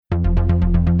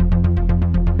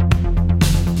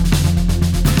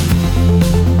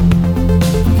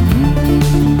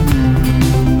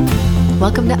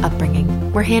welcome to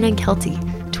Upbringing. We're Hannah and Kelty,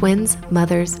 twins,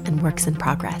 mothers, and works in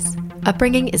progress.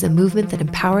 Upbringing is a movement that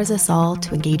empowers us all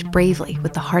to engage bravely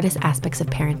with the hardest aspects of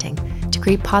parenting to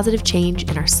create positive change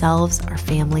in ourselves, our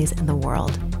families, and the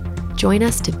world. Join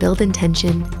us to build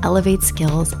intention, elevate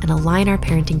skills, and align our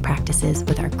parenting practices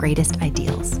with our greatest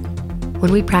ideals.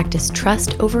 When we practice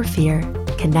trust over fear,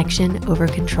 connection over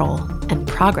control, and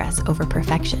progress over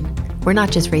perfection, we're not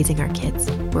just raising our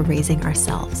kids, we're raising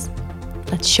ourselves.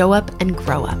 Let's show up and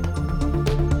grow up.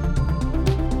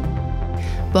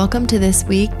 Welcome to this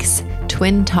week's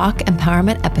Twin Talk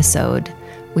Empowerment episode.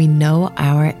 We know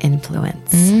our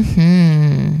influence.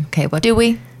 Okay, what do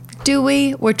we? Do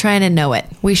we? We're trying to know it.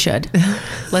 We should.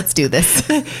 Let's do this.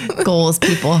 Goals,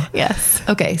 people. Yes.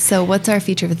 Okay, so what's our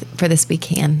feature for this week,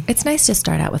 Han? It's nice to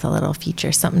start out with a little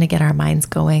feature, something to get our minds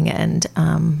going and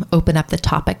open up the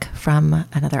topic from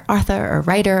another author or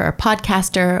writer or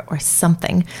podcaster or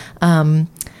something.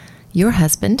 Your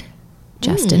husband,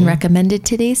 Justin, recommended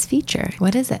today's feature.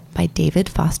 What is it? By David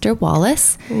Foster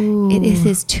Wallace. Ooh. It is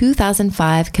his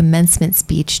 2005 commencement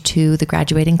speech to the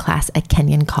graduating class at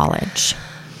Kenyon College.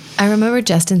 I remember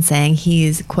Justin saying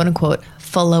he's quote unquote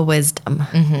full of wisdom.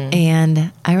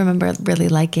 And I remember really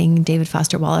liking David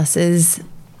Foster Wallace's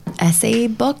essay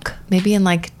book, maybe in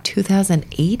like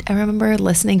 2008. I remember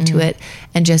listening to it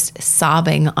and just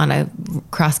sobbing on a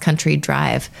cross-country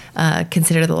drive.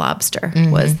 Consider the Lobster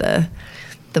was the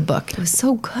book. It was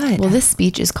so good. Well, this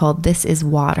speech is called This Is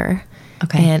Water.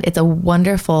 Okay. And it's a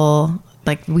wonderful,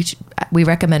 like we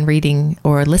recommend reading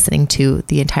or listening to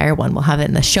the entire one. We'll have it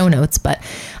in the show notes, but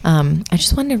I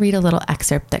just wanted to read a little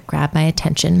excerpt that grabbed my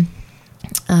attention.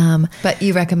 But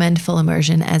you recommend full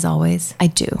immersion as always? I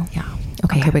do. Yeah.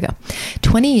 Okay, here we go.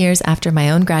 20 years after my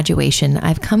own graduation,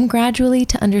 I've come gradually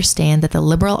to understand that the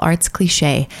liberal arts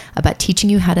cliche about teaching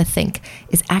you how to think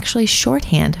is actually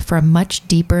shorthand for a much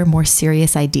deeper, more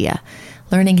serious idea.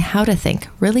 Learning how to think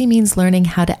really means learning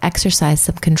how to exercise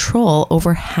some control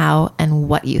over how and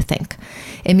what you think.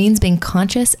 It means being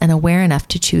conscious and aware enough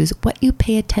to choose what you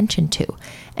pay attention to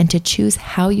and to choose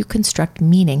how you construct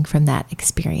meaning from that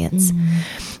experience.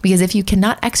 Because if you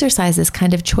cannot exercise this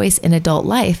kind of choice in adult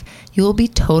life, you will be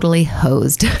totally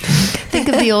hosed. Think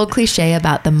of the old cliche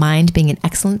about the mind being an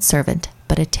excellent servant,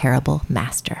 but a terrible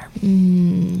master.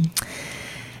 And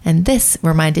this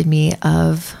reminded me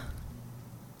of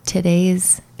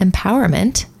today's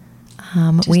empowerment.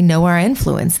 We know our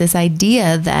influence, this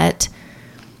idea that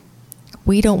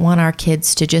we don't want our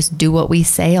kids to just do what we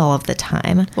say all of the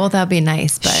time. Well, that'd be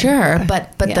nice. But, sure.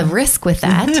 But yeah. The risk with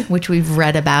that, which we've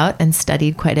read about and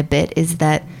studied quite a bit, is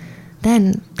that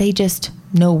then they just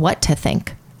know what to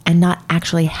think and not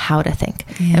actually how to think.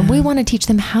 Yeah. And we want to teach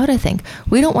them how to think.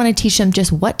 We don't want to teach them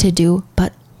just what to do,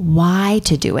 but why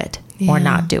to do it or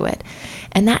not do it.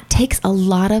 And that takes a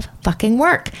lot of fucking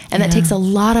work. And that takes a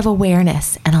lot of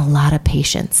awareness and a lot of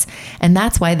patience. And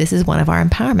that's why this is one of our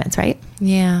empowerments, right?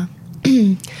 Yeah.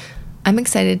 I'm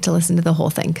excited to listen to the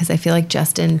whole thing because I feel like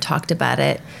Justin talked about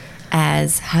it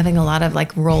as having a lot of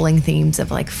like rolling themes of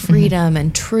like freedom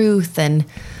and truth and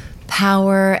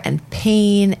power and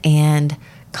pain and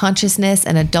consciousness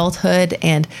and adulthood.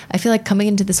 And I feel like coming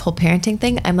into this whole parenting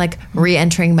thing, I'm like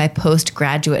re-entering my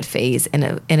postgraduate phase in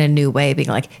a new way, being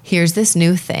like, here's this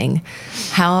new thing.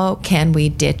 How can we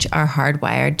ditch our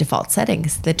hardwired default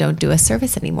settings that don't do us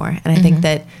service anymore? And I think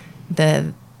that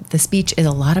the speech is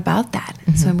a lot about that.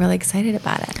 So I'm really excited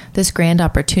about it. This grand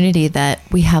opportunity that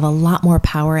we have a lot more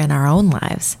power in our own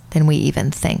lives than we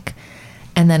even think.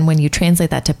 And then when you translate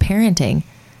that to parenting,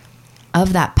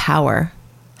 of that power,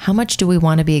 how much do we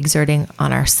want to be exerting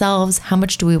on ourselves? How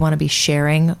much do we want to be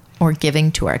sharing or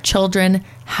giving to our children?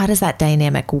 How does that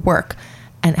dynamic work?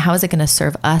 And how is it going to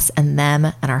serve us and them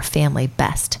and our family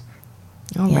best?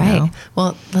 All right.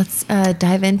 Well, let's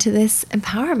dive into this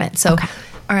empowerment. So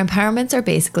our empowerments are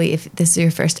basically, if this is your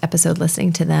first episode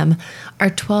listening to them, are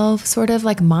 12 sort of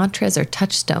like mantras or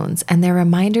touchstones. And they're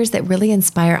reminders that really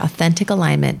inspire authentic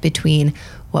alignment between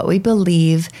what we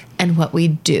believe and what we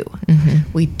do.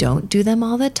 We don't do them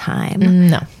all the time.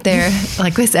 No. They're,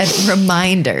 like we said,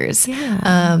 reminders.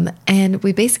 And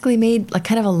we basically made like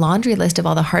kind of a laundry list of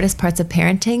all the hardest parts of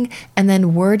parenting and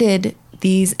then worded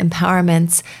these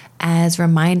empowerments as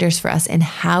reminders for us in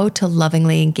how to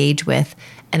lovingly engage with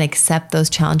and accept those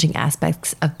challenging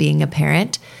aspects of being a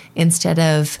parent instead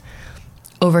of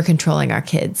over controlling our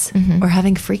kids or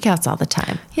having freakouts all the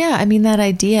time. Yeah. I mean, that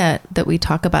idea that we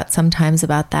talk about sometimes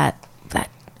about that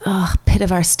pit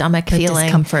of our stomach feeling,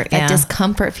 discomfort, that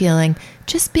discomfort feeling,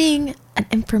 just being an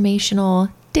informational,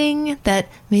 accepting that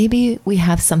maybe we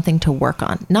have something to work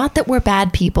on. Not that we're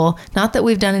bad people, not that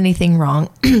we've done anything wrong,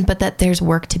 but that there's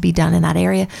work to be done in that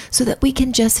area so that we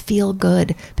can just feel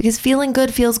good, because feeling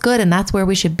good feels good. And that's where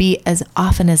we should be as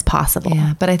often as possible.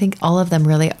 Yeah. But I think all of them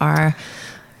really are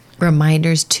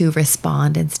reminders to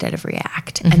respond instead of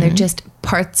react. And they're just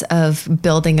parts of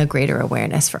building a greater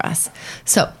awareness for us.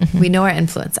 So we know our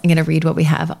influence. I'm going to read what we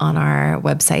have on our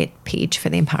website page for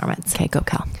the empowerments. Okay, go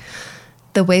Cal.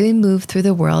 The way we move through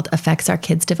the world affects our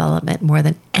kids' development more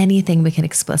than anything we can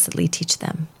explicitly teach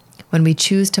them. When we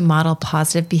choose to model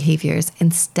positive behaviors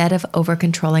instead of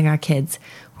over-controlling our kids,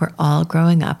 we're all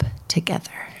growing up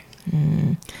together.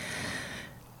 I'm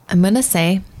going to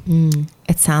say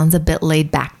it sounds a bit laid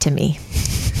back to me.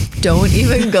 Don't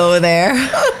even go there.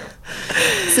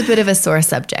 It's a bit of a sore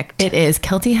subject. It is.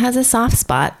 Kelty has a soft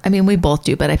spot. I mean, we both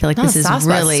do, but I feel like this is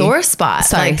really... Sore spot.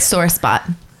 Sorry, sore spot.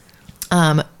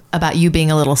 About you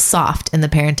being a little soft in the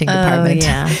parenting department.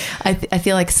 Yeah. I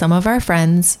feel like some of our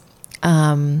friends...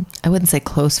 I wouldn't say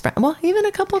close friends. Well, even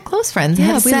a couple of close friends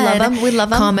have we love them. We love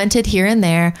them. Commented here and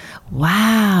there.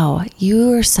 Wow,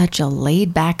 you're such a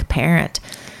laid back parent.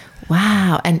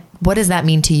 Wow. And what does that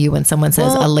mean to you when someone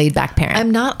says a laid back parent? I'm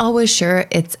not always sure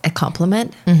it's a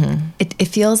compliment. It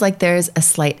feels like there's a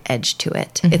slight edge to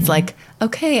it. It's like,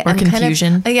 okay. Or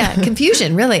confusion.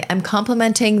 Confusion, really. I'm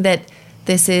complimenting that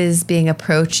this is being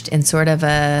approached in sort of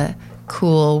a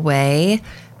cool way,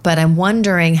 but I'm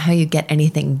wondering how you get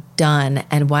anything done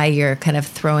and why you're kind of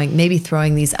throwing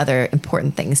these other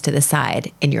important things to the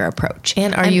side in your approach.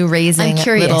 And are you raising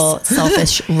little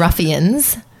selfish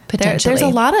ruffians? Potentially. There's a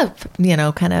lot of,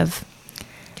 kind of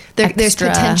there's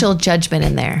potential judgment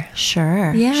in there.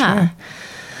 Sure. Yeah. Sure.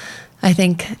 I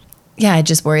think, I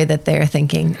just worry that they're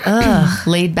thinking, ugh.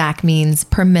 Laid back means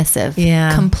permissive,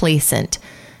 complacent,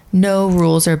 no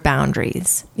rules or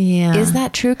boundaries. Yeah. Is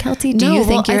that true, Kelty? Do you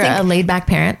think you're a laid back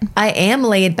parent? I am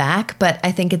laid back, but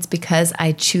I think it's because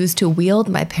I choose to wield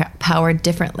my power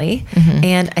differently.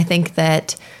 And I think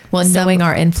that... Well, knowing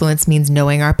our influence means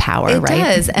knowing our power, right? It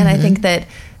does. And I think that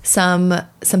some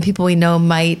people we know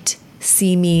might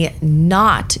see me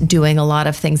not doing a lot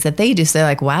of things that they do. So they're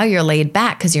like, wow, you're laid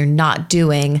back because you're not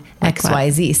doing X,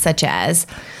 Y, Z, such as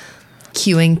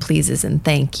cueing pleases and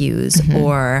thank yous,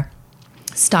 or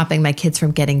stopping my kids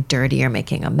from getting dirty or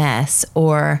making a mess,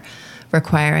 or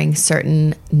requiring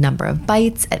certain number of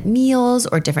bites at meals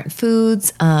or different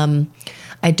foods.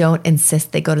 I don't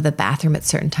insist they go to the bathroom at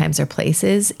certain times or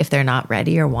places if they're not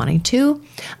ready or wanting to.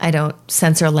 I don't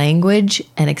censor language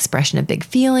and expression of big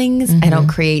feelings. I don't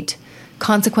create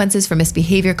consequences for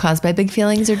misbehavior caused by big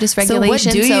feelings or dysregulation. So what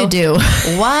do you do?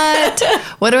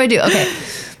 What do I do? Okay.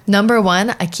 Number one,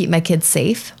 I keep my kids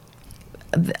safe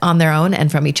on their own and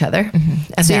from each other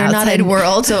and so the outside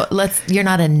world. So you're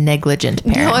not a negligent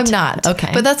parent. No, I'm not. Okay.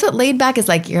 But that's what laid back is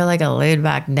like. You're like a laid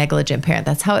back, negligent parent.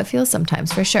 That's how it feels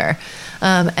sometimes, for sure.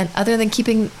 And other than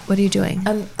keeping, what are you doing?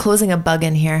 I'm closing a bug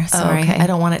in here. Sorry. okay. I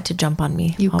don't want it to jump on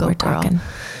me while we're talking.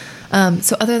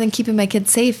 So other than keeping my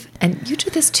kids safe, and you do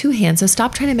this two-hand, so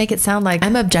stop trying to make it sound like...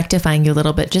 I'm objectifying you a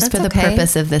little bit just for the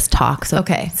purpose of this talk. So,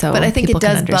 So, but I think it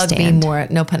does bug me more,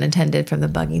 no pun intended from the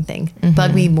bugging thing,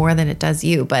 bug me more than it does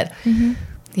you, but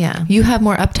yeah. You have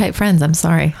more uptight friends, I'm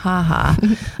sorry. Ha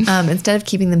ha. Instead of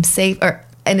keeping them safe, or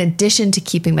in addition to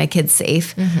keeping my kids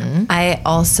safe, I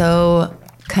also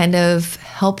kind of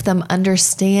help them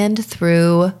understand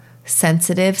through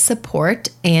sensitive support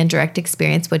and direct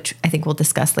experience, which I think we'll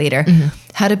discuss later,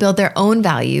 how to build their own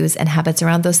values and habits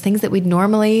around those things that we'd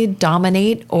normally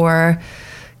dominate or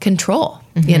control,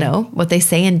 what they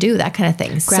say and do, that kind of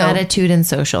thing. Gratitude and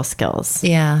social skills.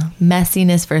 Yeah.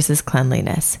 Messiness versus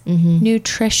cleanliness.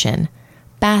 Nutrition,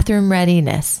 bathroom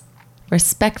readiness,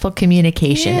 respectful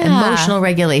communication, emotional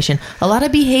regulation. A lot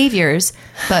of behaviors,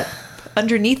 but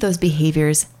underneath those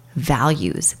behaviors,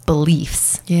 values,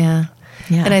 beliefs. Yeah.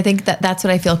 And I think that's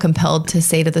what I feel compelled to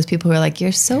say to those people who are like,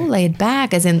 you're so laid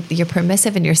back, as in you're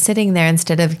permissive and you're sitting there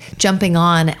instead of jumping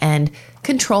on and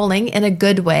controlling in a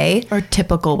good way. Or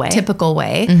typical way.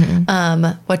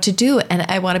 What to do. And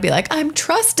I want to be like, I'm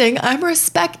trusting, I'm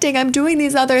respecting, I'm doing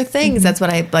these other things. That's what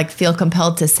I feel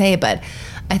compelled to say. But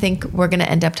I think we're going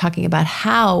to end up talking about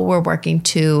how we're working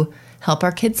to help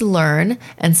our kids learn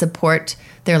and support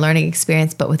their learning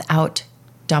experience, but without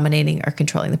dominating or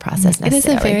controlling the process necessarily. It is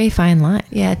a very fine line.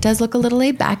 Yeah, it does look a little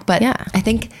laid back, but I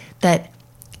think that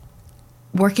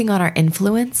working on our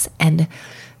influence and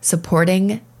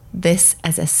supporting this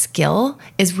as a skill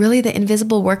is really the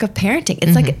invisible work of parenting.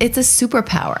 It's like, it's a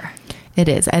superpower. It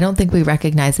is. I don't think we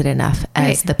recognize it enough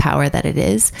as the power that it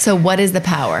is. So what is the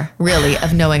power, really,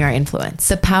 of knowing our influence?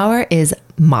 The power is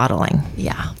modeling.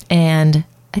 Yeah. And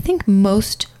I think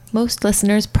most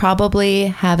listeners probably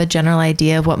have a general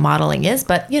idea of what modeling is,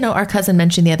 but our cousin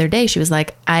mentioned the other day, she was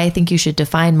like, I think you should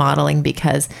define modeling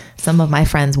because some of my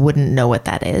friends wouldn't know what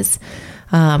that is.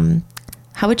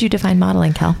 How would you define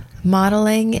modeling, Kel?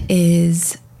 Modeling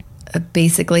is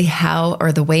basically how,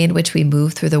 or the way in which we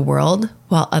move through the world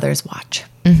while others watch.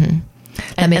 Mm-hmm.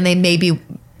 And they may be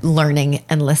learning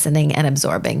and listening and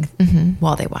absorbing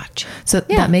while they watch. So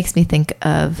that makes me think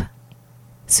of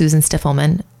Susan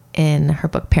Stiffelman in her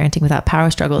book, Parenting Without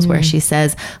Power Struggles, where she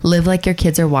says, live like your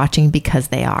kids are watching because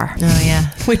they are. Oh,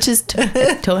 yeah. Which is,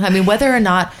 I mean, whether or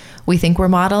not we think we're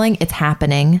modeling, it's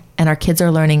happening. And our kids are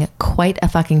learning quite a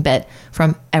fucking bit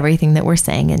from everything that we're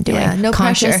saying and doing. Yeah, no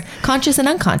conscious, pressure. Conscious and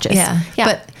unconscious. Yeah.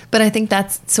 But I think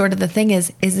that's sort of the thing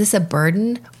is this a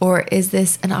burden or is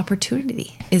this an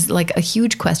opportunity? Is like a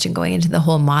huge question going into the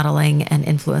whole modeling and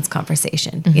influence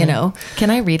conversation, Can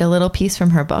I read a little piece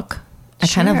from her book? I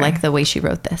kind of like the way she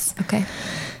wrote this. Okay.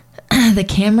 The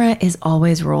camera is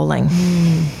always rolling.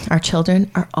 Our children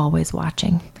are always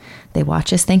watching. They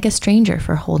watch us thank a stranger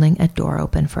for holding a door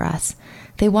open for us.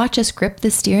 They watch us grip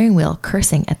the steering wheel,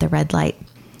 cursing at the red light.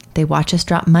 They watch us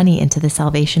drop money into the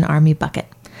Salvation Army bucket.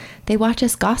 They watch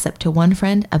us gossip to one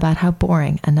friend about how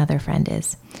boring another friend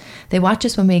is. They watch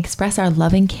us when we express our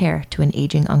loving care to an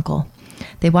aging uncle.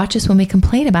 They watch us when we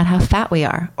complain about how fat we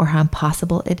are or how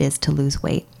impossible it is to lose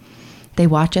weight. They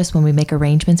watch us when we make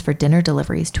arrangements for dinner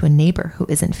deliveries to a neighbor who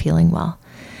isn't feeling well.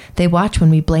 They watch when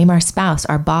we blame our spouse,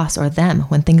 our boss, or them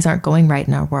when things aren't going right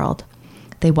in our world.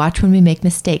 They watch when we make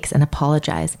mistakes and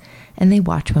apologize, and they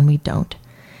watch when we don't.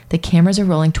 The cameras are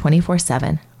rolling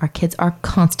 24/7. Our kids are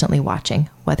constantly watching,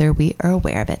 whether we are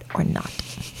aware of it or not.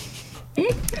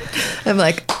 I'm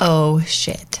like, oh,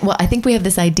 shit. Well, I think we have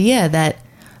this idea that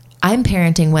I'm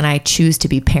parenting when I choose to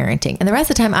be parenting, and the rest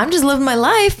of the time, I'm just living my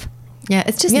life. Yeah,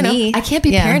 it's just me. I can't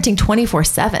be parenting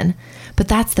 24/7. But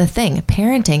that's the thing.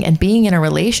 Parenting and being in a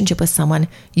relationship with someone,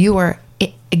 you are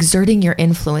exerting your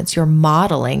influence, you're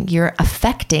modeling, you're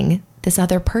affecting this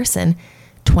other person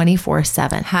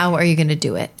 24/7. How are you going to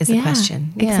do it is the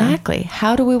question. Exactly.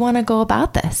 How do we want to go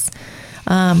about this?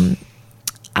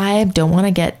 I don't want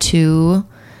to get too...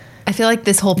 I feel like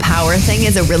this whole power thing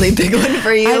is a really big one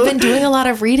for you. I've been doing a lot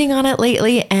of reading on it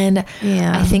lately, and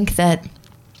I think that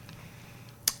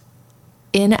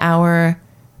in our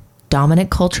dominant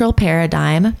cultural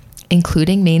paradigm,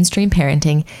 including mainstream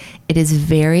parenting, it is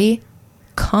very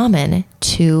common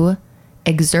to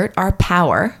exert our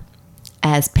power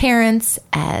as parents,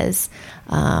 as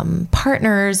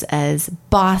partners, as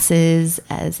bosses,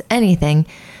 as anything,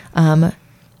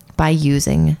 by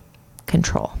using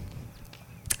control.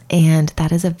 And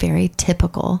that is a very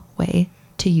typical way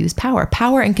to use power.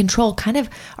 Power and control kind of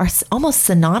are almost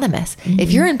synonymous. Mm-hmm.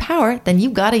 If you're in power, then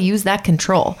you've got to use that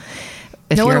control.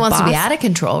 If no one wants to be out of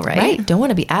control, right? Right. Don't want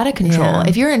to be out of control. Yeah.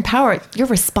 If you're in power, your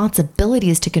responsibility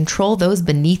is to control those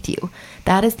beneath you.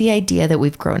 That is the idea that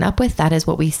we've grown up with. That is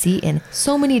what we see in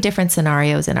so many different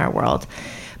scenarios in our world.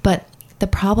 But the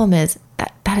problem is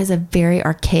that is a very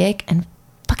archaic and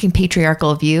fucking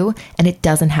patriarchal view, and it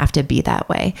doesn't have to be that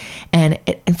way. And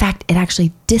in fact, it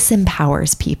actually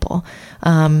disempowers people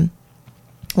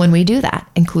when we do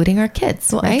that, including our kids.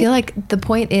 Well, right? I feel like the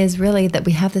point is really that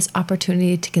we have this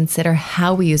opportunity to consider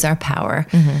how we use our power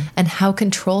and how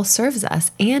control serves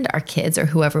us and our kids or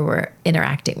whoever we're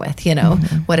interacting with,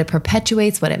 what it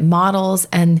perpetuates, what it models,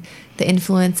 and the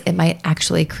influence it might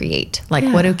actually create. Like,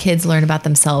 what do kids learn about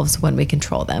themselves when we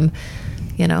control them?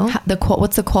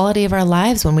 What's the quality of our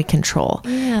lives when we control?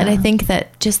 Yeah. And I think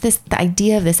that just the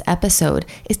idea of this episode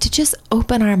is to just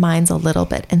open our minds a little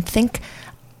bit and think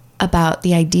about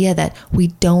the idea that we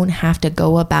don't have to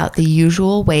go about the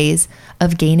usual ways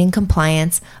of gaining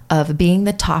compliance, of being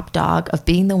the top dog, of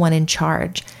being the one in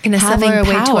charge. In a similar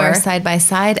way to our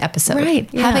side-by-side episode. Right.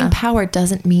 Yeah. Having power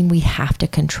doesn't mean we have to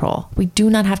control. We do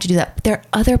not have to do that. There are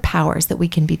other powers that we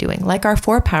can be doing, like our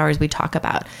 4 powers we talk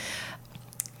about.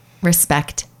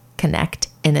 Respect, connect,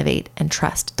 innovate, and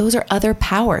trust. Those are other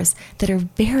powers that are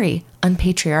very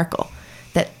unpatriarchal,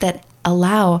 that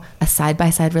allow a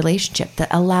side-by-side relationship, that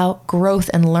allow growth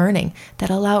and learning,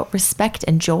 that allow respect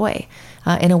and joy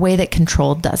in a way that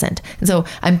control doesn't. And so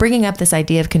I'm bringing up this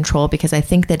idea of control because I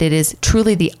think that it is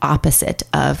truly the opposite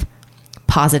of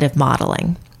positive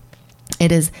modeling.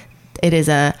 It is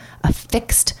a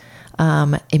fixed,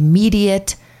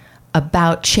 immediate,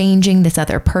 about changing this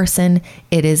other person.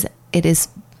 It is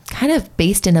kind of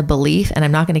based in a belief, and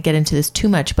I'm not going to get into this too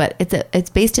much, but it's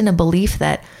based in a belief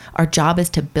that our job is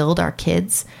to build our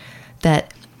kids,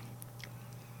 that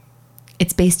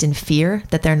It's based in fear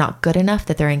that they're not good enough,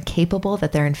 that they're incapable,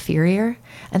 that they're inferior.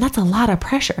 And that's a lot of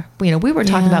pressure. We were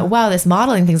talking about, wow, this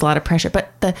modeling thing's a lot of pressure, but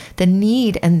the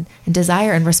need and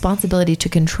desire and responsibility to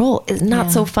control is not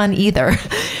so fun either.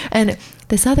 And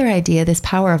this other idea, this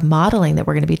power of modeling that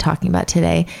we're going to be talking about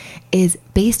today, is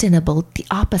based in the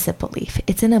opposite belief.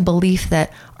 It's in a belief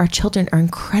that our children are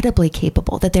incredibly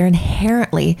capable, that they're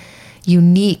inherently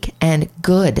unique and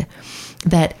good,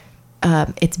 that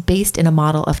it's based in a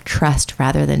model of trust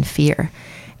rather than fear.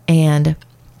 And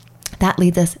that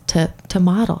leads us to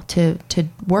model, to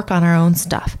work on our own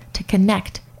stuff, to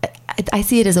connect. I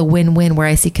see it as a win-win, where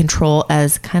I see control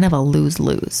as kind of a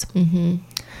lose-lose. Mm-hmm.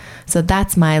 So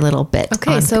that's my little bit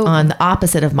on the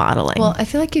opposite of modeling. Well, I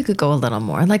feel like you could go a little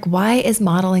more. Like, why is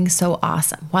modeling so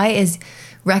awesome? Why is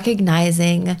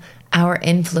recognizing our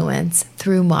influence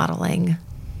through modeling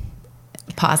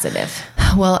positive?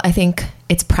 Well, I think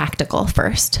it's practical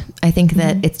first. I think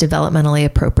that it's developmentally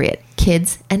appropriate.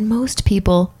 Kids and most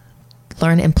people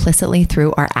learn implicitly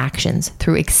through our actions,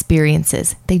 through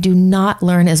experiences. They do not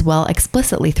learn as well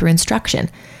explicitly through instruction.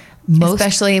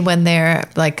 Especially when they're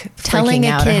like telling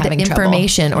a kid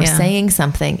information or saying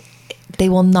something, they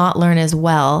will not learn as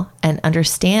well and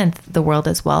understand the world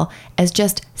as well as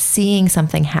just seeing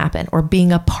something happen or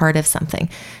being a part of something.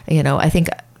 I think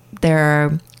there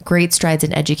are great strides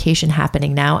in education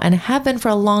happening now, and have been for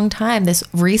a long time, this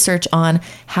research on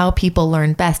how people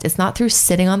learn best. It's not through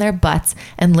sitting on their butts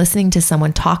and listening to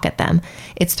someone talk at them.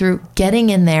 It's through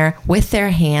getting in there with their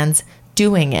hands,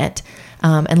 doing it,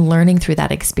 and learning through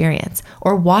that experience,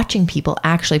 or watching people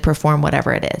actually perform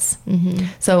whatever it is. Mm-hmm.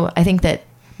 So I think that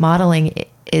modeling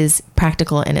is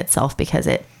practical in itself because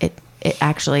it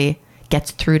actually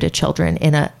gets through to children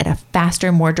in a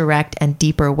faster, more direct and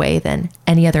deeper way than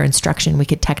any other instruction we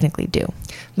could technically do.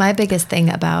 My biggest thing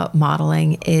about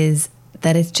modeling is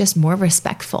that it's just more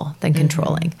respectful than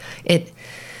controlling. It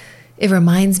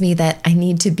reminds me that I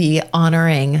need to be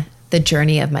honoring the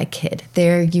journey of my kid,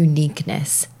 their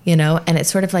uniqueness, and it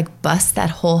sort of like busts that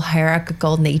whole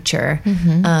hierarchical nature,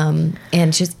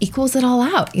 and just equals it all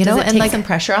out, Does it and take some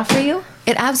pressure off for you?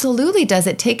 It absolutely does.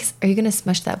 It takes, are you going to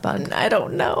smush that bug? I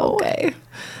don't know. Okay.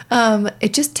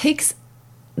 It just takes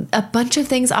a bunch of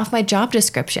things off my job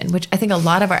description, which I think a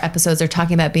lot of our episodes are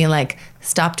talking about being like,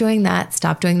 stop doing that,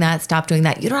 stop doing that, stop doing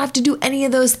that. You don't have to do any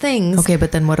of those things. Okay,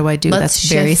 but then what do I do? Let's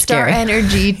That's very shift scary. our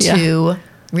energy to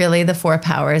really the 4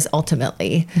 powers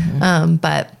ultimately.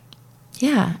 But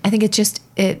yeah, I think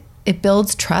it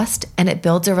builds trust and it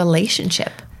builds a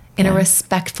relationship in a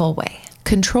respectful way.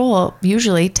 Control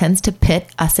usually tends to pit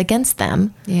us against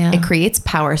them. Yeah. It creates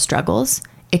power struggles.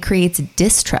 It creates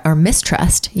distrust or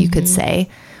mistrust, you could say,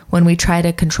 when we try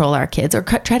to control our kids or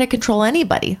try to control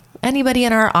anybody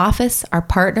in our office, our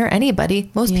partner, anybody.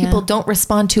 Most people don't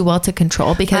respond too well to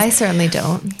control because I certainly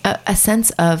don't. A sense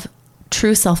of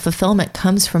true self-fulfillment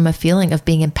comes from a feeling of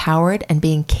being empowered and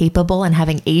being capable and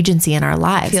having agency in our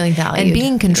lives. Feeling valued. And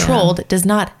being controlled does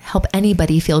not help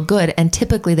anybody feel good. And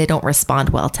typically they don't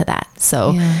respond well to that.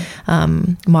 So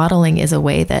modeling is a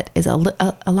way that is a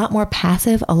lot more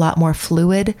passive, a lot more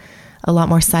fluid, a lot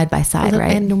more side by side,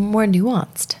 right? And more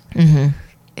nuanced.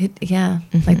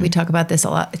 Like we talk about this a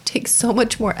lot. It takes so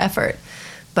much more effort.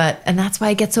 And that's why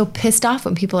I get so pissed off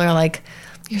when people are like,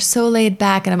 you're so laid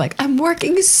back. And I'm like, I'm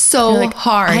working so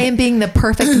hard. I am being the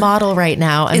perfect model right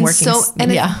now. And working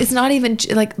it's not even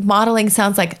like modeling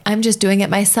sounds like I'm just doing it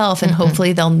myself and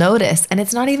hopefully they'll notice. And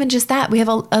it's not even just that. We have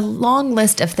a long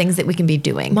list of things that we can be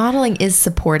doing. Modeling is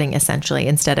supporting essentially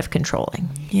instead of controlling.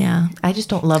 Yeah. I just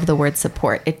don't love the word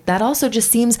support. That also just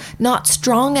seems not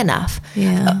strong enough.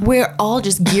 Yeah. We're all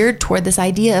just geared toward this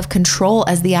idea of control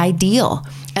as the ideal,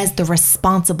 as the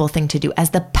responsible thing to do,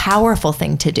 as the powerful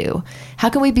thing to do. How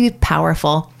can we be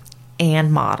powerful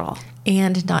and model?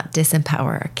 And not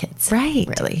disempower our kids. Right.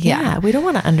 Really. Yeah. We don't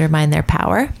want to undermine their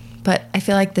power. But I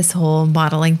feel like this whole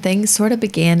modeling thing sort of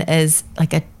began as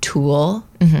like a tool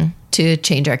to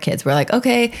change our kids. We're like,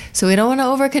 okay, so we don't want to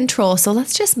over control. So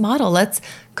let's just model. Let's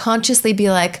consciously be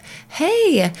like,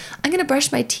 hey, I'm going to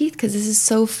brush my teeth because this is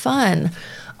so fun.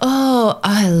 Oh,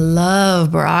 I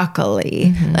love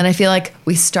broccoli. And I feel like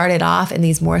we started off in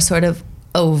these more sort of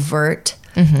overt,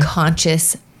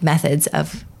 conscious methods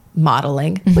of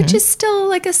modeling, which is still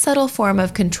like a subtle form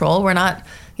of control. We're not,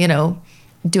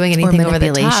 doing anything over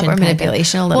the top or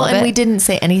manipulation a little bit. And we didn't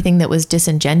say anything that was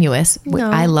disingenuous. No.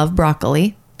 I love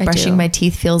broccoli. Brushing my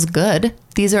teeth feels good.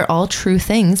 These are all true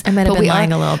things. I might have been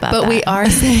lying a little about that. But we are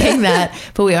saying that.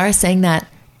 But we are saying that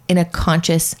in a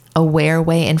conscious, aware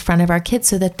way in front of our kids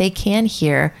so that they can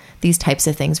hear these types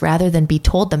of things rather than be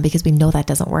told them, because we know that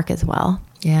doesn't work as well.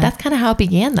 Yeah. That's kind of how it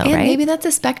began though, And right? maybe that's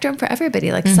a spectrum for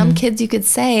everybody. Like some kids you could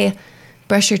say,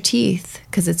 brush your teeth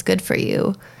because it's good for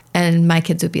you. And my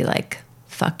kids would be like,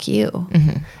 fuck you.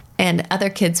 And other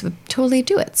kids would totally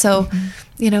do it. So,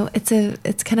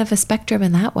 it's kind of a spectrum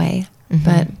in that way.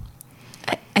 But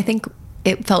I think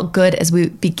it felt good as we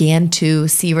began to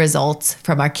see results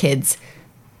from our kids,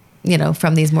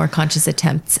 from these more conscious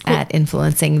attempts at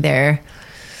influencing their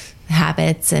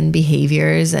habits and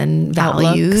behaviors and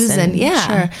values and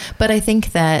Sure. But I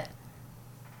think that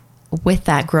with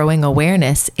that growing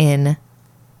awareness in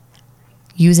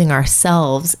using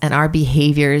ourselves and our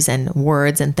behaviors and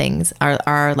words and things,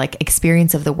 our like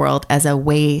experience of the world as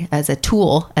a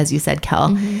tool, as you said,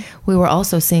 Kel, we were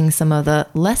also seeing some of the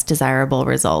less desirable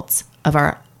results of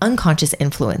our unconscious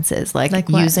influences, like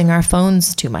what? using our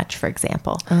phones too much, for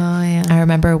example. Oh, yeah. I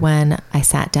remember when I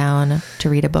sat down to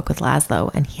read a book with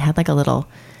Laszlo, and he had like a little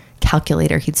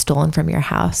calculator he'd stolen from your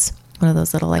house, one of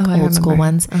those little like old school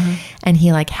ones. And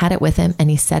he like had it with him, and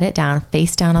he set it down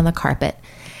face down on the carpet.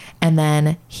 And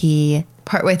then he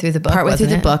Partway through the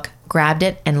book, grabbed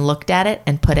it and looked at it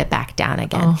and put it back down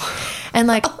again. And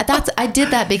like, I did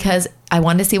that because I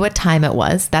wanted to see what time it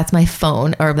was. That's my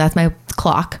phone, or that's my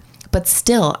clock. But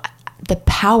still, the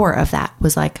power of that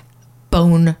was like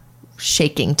bone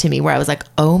shaking to me, where I was like,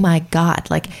 oh my God,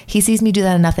 like he sees me do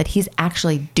that enough that he's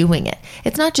actually doing it.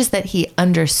 It's not just that he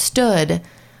understood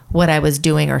what I was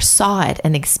doing or saw it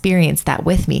and experienced that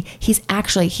with me. He's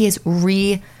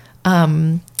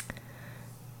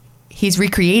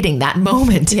recreating that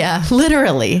moment. Yeah.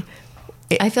 Literally.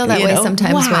 I feel that way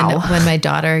sometimes when my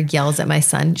daughter yells at my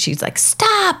son. She's like,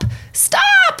 stop.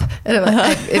 And I'm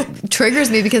like, it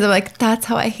triggers me because I'm like, that's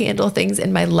how I handle things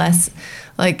in my less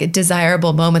like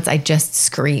desirable moments. I just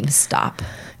scream stop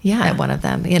at one of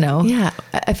them, Yeah.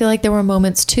 I feel like there were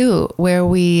moments too where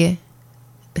we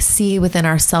see within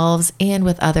ourselves and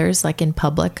with others, like in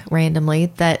public randomly,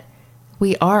 that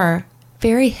we are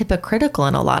very hypocritical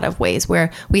in a lot of ways,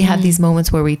 where we have these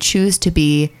moments where we choose to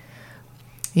be,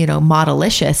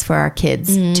 modelicious for our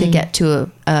kids to get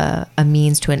to a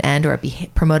means to an end, or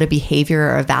promote a behavior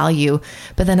or a value.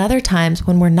 But then other times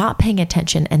when we're not paying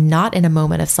attention and not in a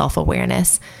moment of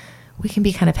self-awareness, we can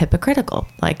be kind of hypocritical,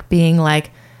 like being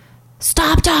like,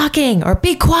 stop talking or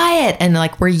be quiet. And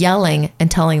like we're yelling and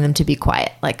telling them to be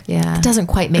quiet. Like, it doesn't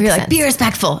quite make sense. Like, be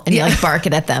respectful. And you like bark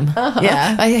it at them.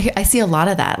 Yeah. I see a lot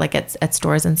of that, like at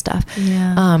stores and stuff.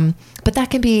 Yeah. But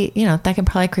that can be, that can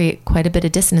probably create quite a bit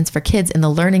of dissonance for kids in the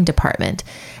learning department.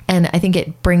 And I think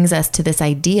it brings us to this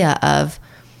idea of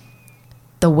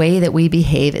the way that we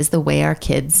behave is the way our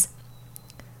kids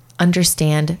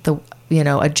understand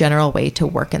a general way to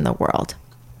work in the world.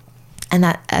 And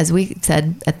that, as we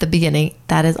said at the beginning,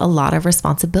 that is a lot of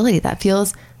responsibility. It can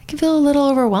feel a little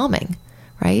overwhelming,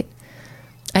 right?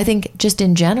 I think just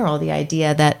in general, the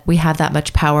idea that we have that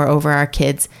much power over our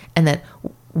kids, and that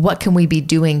what can we be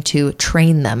doing to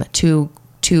train them, to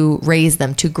raise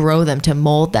them, to grow them, to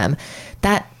mold them,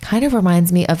 that kind of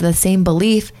reminds me of the same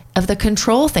belief of the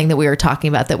control thing that we were talking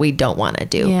about that we don't want to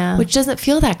do, which doesn't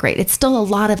feel that great. It's still a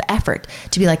lot of effort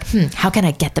to be like, how can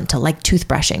I get them to like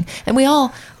toothbrushing? And we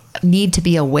all need to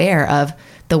be aware of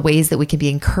the ways that we can be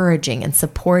encouraging and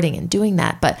supporting and doing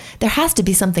that. But there has to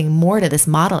be something more to this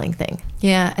modeling thing.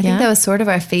 Yeah. I think that was sort of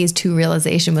our phase 2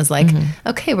 realization, was like,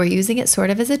 okay, we're using it sort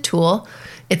of as a tool.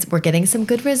 We're getting some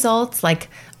good results. Like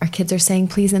our kids are saying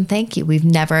please and thank you. We've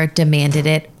never demanded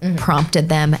it, prompted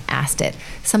them, asked it.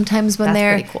 Sometimes when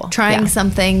they're trying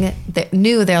something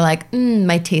new, they're like,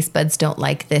 my taste buds don't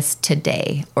like this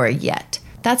today or yet.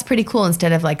 That's pretty cool.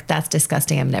 Instead of like, that's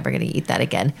disgusting, I'm never going to eat that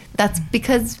again. That's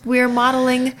because we're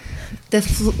modeling the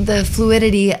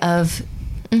fluidity of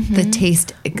the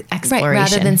taste exploration. Right,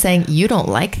 rather than saying, you don't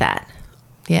like that.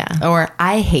 Yeah. Or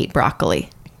I hate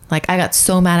broccoli. Like I got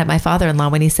so mad at my father-in-law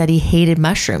when he said he hated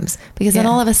mushrooms, because then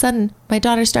all of a sudden my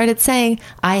daughter started saying,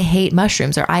 I hate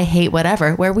mushrooms, or I hate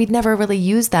whatever, where we'd never really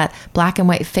used that black and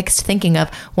white fixed thinking of,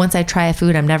 once I try a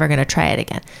food, I'm never going to try it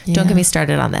again. Yeah. Don't get me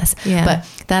started on this. Yeah.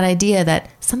 But that idea that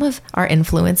some of our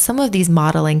influence, some of these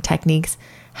modeling techniques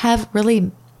have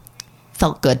really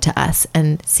felt good to us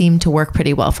and seem to work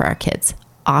pretty well for our kids.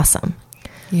 Awesome.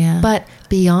 Yeah. But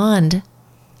beyond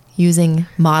using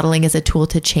modeling as a tool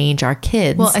to change our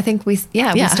kids. Well, I think we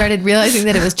started realizing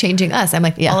that it was changing us. I'm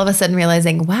like, all of a sudden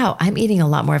realizing, wow, I'm eating a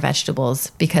lot more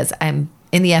vegetables because I'm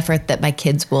in the effort that my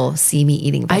kids will see me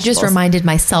eating vegetables. I just reminded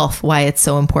myself why it's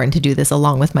so important to do this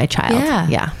along with my child.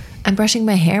 Yeah. I'm brushing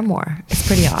my hair more. It's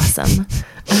pretty awesome.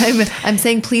 I'm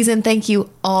saying please and thank you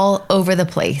all over the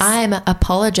place. I'm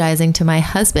apologizing to my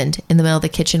husband in the middle of the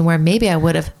kitchen, where maybe I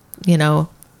would have,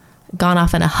 gone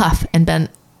off in a huff and been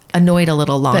annoyed a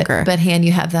little longer. But Han,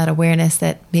 you have that awareness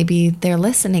that maybe they're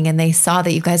listening and they saw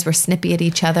that you guys were snippy at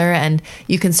each other, and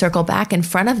you can circle back in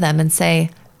front of them and say,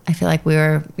 I feel like we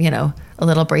were, a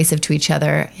little abrasive to each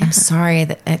other. Yeah. I'm sorry.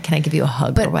 Can I give you a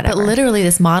hug or whatever? But literally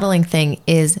this modeling thing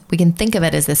is, we can think of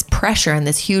it as this pressure and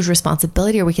this huge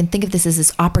responsibility, or we can think of this as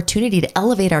this opportunity to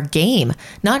elevate our game,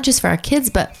 not just for our kids,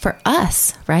 but for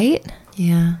us, right?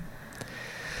 Yeah.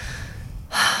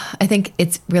 I think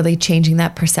it's really changing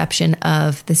that perception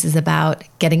of this is about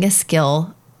getting a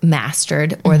skill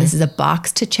mastered, or this is a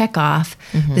box to check off.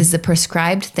 This is a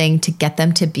prescribed thing to get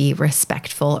them to be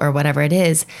respectful or whatever it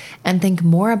is, and think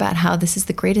more about how this is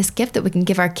the greatest gift that we can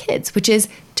give our kids, which is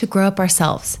to grow up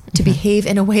ourselves, to behave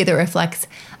in a way that reflects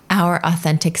our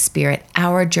authentic spirit,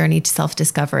 our journey to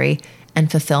self-discovery and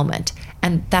fulfillment.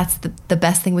 And that's the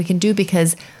best thing we can do,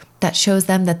 because that shows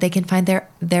them that they can find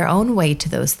their own way to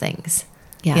those things.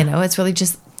 Yeah. It's really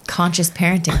just conscious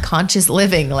parenting, conscious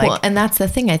living. Well, and that's the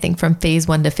thing, I think, from phase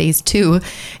 1 to phase 2,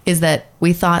 is that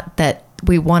we thought that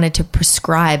we wanted to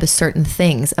prescribe certain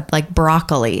things like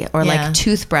broccoli or like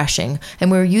toothbrushing,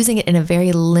 and we were using it in a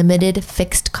very limited,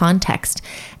 fixed context.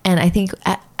 And I think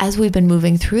as we've been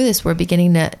moving through this, we're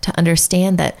beginning to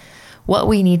understand that what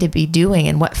we need to be doing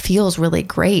and what feels really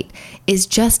great is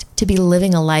just to be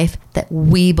living a life that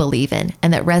we believe in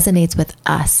and that resonates with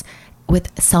us,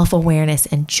 with self-awareness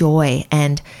and joy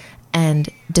and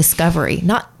discovery,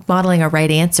 not modeling a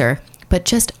right answer, but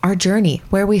just our journey,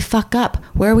 where we fuck up,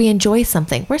 where we enjoy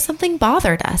something, where something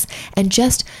bothered us, and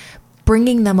just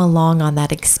bringing them along on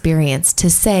that experience to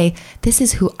say, this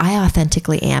is who I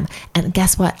authentically am. And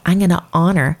guess what? I'm going to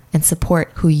honor and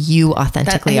support who you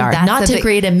authentically are. Not to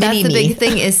create a mini me. That's the big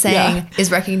thing, is saying,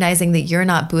 is recognizing that you're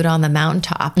not Buddha on the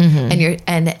mountaintop,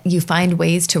 and you find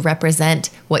ways to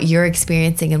represent what you're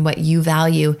experiencing and what you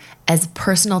value as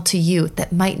personal to you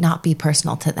that might not be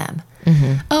personal to them.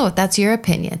 Oh, that's your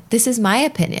opinion. This is my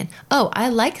opinion. Oh, I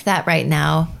like that right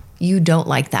now. You don't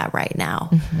like that right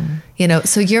now.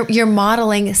 So you're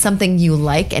modeling something you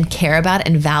like and care about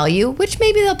and value, which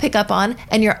maybe they'll pick up on.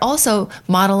 And you're also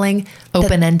modeling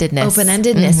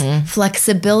open-endedness,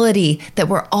 flexibility, that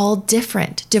we're all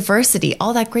different, diversity,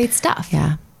 all that great stuff.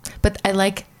 Yeah. But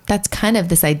that's kind of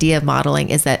this idea of modeling,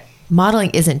 is that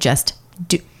modeling isn't just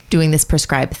doing this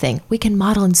prescribed thing. We can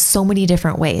model in so many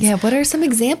different ways. Yeah. What are some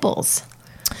examples?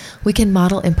 We can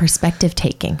model in perspective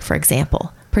taking, for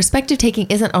example. Perspective taking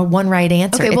isn't a one right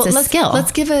answer. Okay, it's a skill.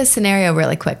 Let's give a scenario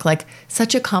really quick. Like,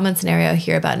 such a common scenario I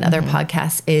hear about in other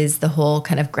podcasts is the whole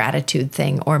kind of gratitude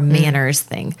thing or manners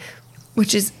thing,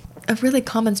 which is a really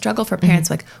common struggle for parents.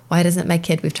 Like, why doesn't my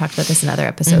kid, we've talked about this in other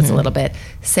episodes a little bit,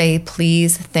 say,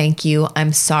 please, thank you,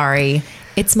 I'm sorry.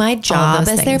 It's my job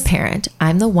as their parent.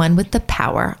 I'm the one with the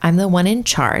power. I'm the one in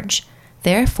charge.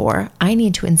 Therefore, I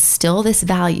need to instill this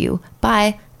value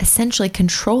by essentially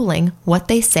controlling what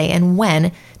they say and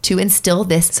when to instill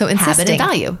this habit and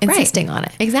value. Insisting on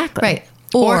it. Exactly. Right.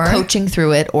 Or coaching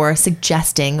through it, or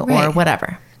suggesting, or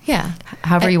whatever. Yeah.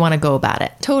 However you want to go about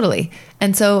it. Totally.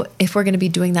 And so if we're going to be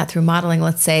doing that through modeling,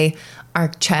 let's say our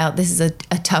child, this is a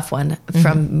tough one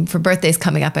for birthdays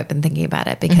coming up. I've been thinking about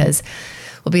it, because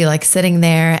we'll be like sitting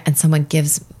there and someone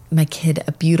gives my kid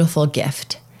a beautiful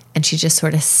gift, and she's just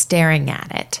sort of staring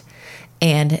at it.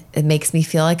 And it makes me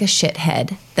feel like a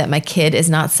shithead that my kid is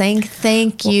not saying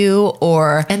thank you,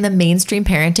 and the mainstream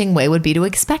parenting way would be to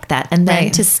expect that. And then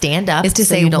to stand up is to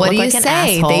say, what do you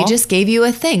say? They just gave you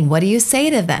a thing. What do you say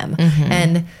to them?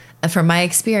 And from my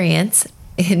experience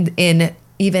in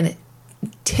even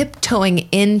tiptoeing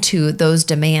into those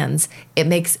demands, it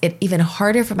makes it even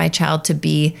harder for my child to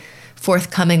be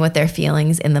forthcoming with their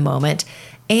feelings in the moment.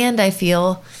 And I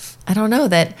feel, I don't know,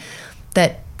 that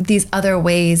these other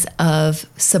ways of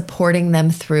supporting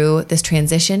them through this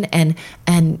transition and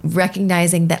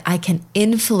recognizing that I can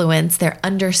influence their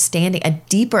understanding, a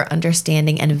deeper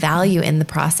understanding and value in the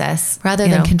process, rather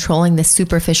than controlling this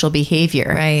superficial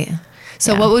behavior. Right.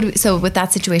 So so with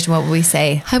that situation, what would we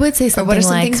say? I would say something what are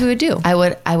some like, things we would do? I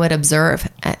would observe,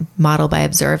 model by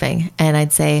observing. And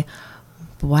I'd say,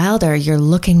 Wilder, you're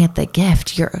looking at the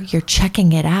gift. You're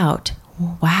checking it out.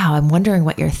 Wow. I'm wondering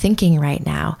what you're thinking right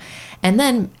now. And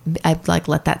then I'd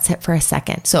let that sit for a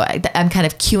second. So I'm kind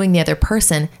of cueing the other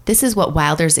person. This is what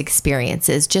Wilder's experience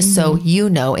is, just so you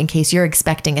know, in case you're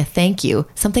expecting a thank you,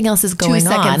 something else is going 2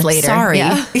 seconds later. Sorry.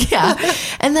 Yeah.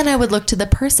 And then I would look to the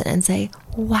person and say,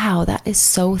 wow, that is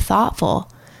so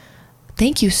thoughtful.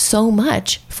 Thank you so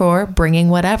much for bringing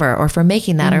whatever, or for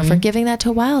making that, or for giving that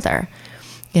to Wilder.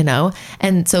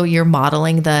 And so you're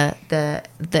modeling the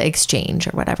exchange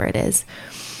or whatever it is.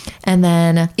 And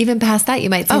then even past that, you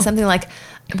might say something like,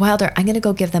 Wilder, I'm going to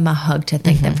go give them a hug to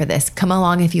thank them for this. Come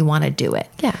along if you want to do it.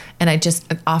 Yeah. And I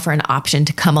just offer an option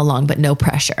to come along, but no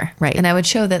pressure. Right. And I would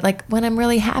show that like when I'm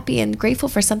really happy and grateful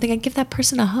for something, I give that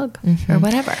person a hug or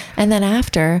whatever. And then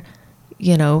after,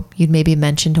 you know, you'd maybe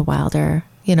mention to Wilder,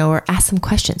 you know, or ask some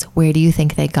questions. Where do you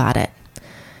think they got it?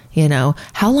 You know,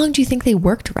 how long do you think they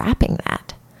worked wrapping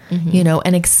that? You know,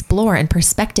 and explore and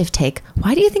perspective take.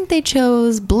 Why do you think they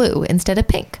chose blue instead of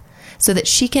pink? So that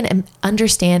she can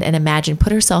understand and imagine,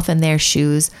 put herself in their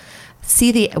shoes,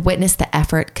 witness the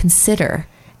effort, consider,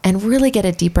 and really get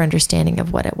a deeper understanding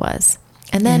of what it was.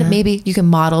 And then maybe you can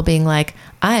model being like,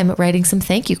 I'm writing some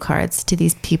thank you cards to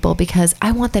these people because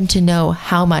I want them to know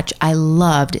how much I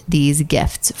loved these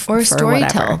gifts. Or story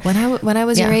tell. When I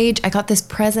was your Yeah. age, I got this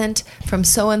present from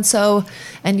so-and-so,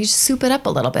 and you just soup it up a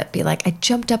little bit. Be like, I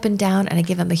jumped up and down and I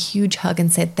gave them a huge hug and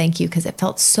said thank you because it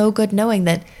felt so good knowing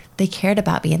that they cared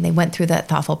about me and they went through that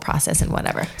thoughtful process and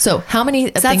whatever. So how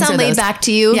many Does that things sound are laid those? back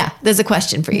to you? Yeah. There's a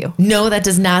question for you. No, that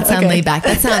does not sound Okay. laid back.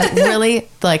 That sounds really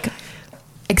like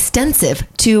extensive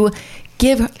to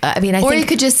give. I mean, I Or think you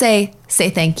could just say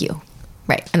thank you.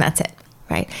 right. And that's it.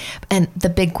 Right. And the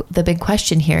big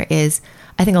question here is,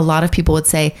 I think a lot of people would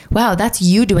say, wow, that's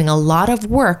you doing a lot of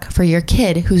work for your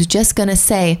kid who's just going to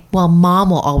say, well, mom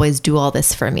will always do all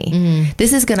this for me.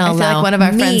 This is going to feel allow like one of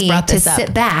our friends me brought to this up.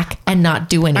 sit back and not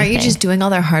do anything. Aren't you just doing all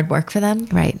their hard work for them?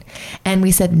 Right. And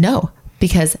we said no,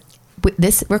 because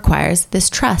this requires this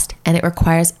trust, and it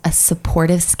requires a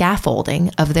supportive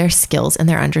scaffolding of their skills and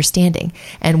their understanding.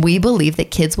 And we believe that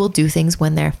kids will do things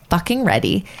when they're fucking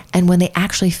ready and when they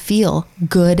actually feel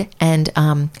good and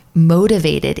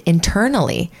motivated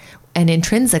internally and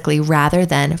intrinsically rather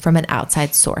than from an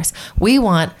outside source. We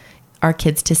want our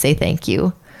kids to say thank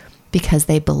you because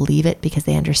they believe it, because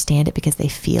they understand it, because they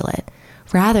feel it,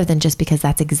 rather than just because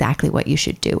that's exactly what you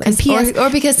should do. And P.S. Or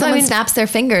because someone snaps their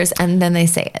fingers and then they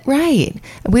say it. Right.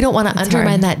 We don't want to undermine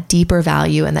hard. that deeper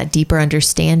value and that deeper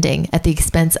understanding at the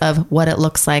expense of what it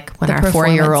looks like when The our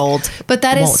performance. 4-year-old But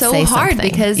that is won't so say hard something.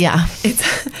 because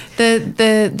it's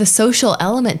the social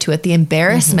element to it, the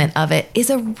embarrassment of it is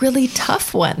a really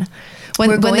tough one.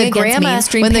 We're going the against grandma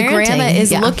mainstream when the grandma parenting.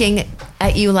 is Yeah. looking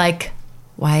at you like,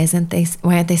 why aren't they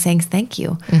saying thank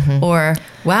you? Or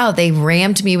wow, they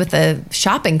rammed me with a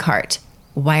shopping cart.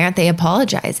 Why aren't they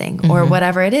apologizing? Or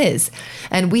whatever it is.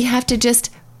 And we have to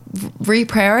just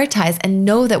reprioritize and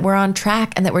know that we're on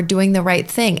track and that we're doing the right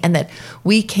thing and that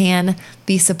we can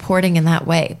be supporting in that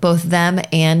way, both them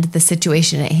and the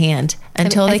situation at hand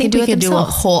until they can do it we could do a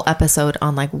themselves. whole episode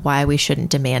on like why we shouldn't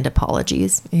demand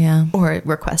apologies. Yeah. Or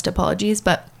request apologies,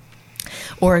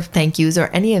 or thank yous or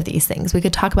any of these things. We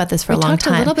could talk about this for a long time. We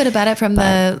talked a little bit about it from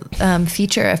the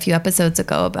feature a few episodes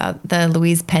ago about the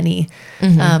Louise Penny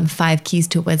 5 keys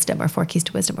to wisdom or 4 keys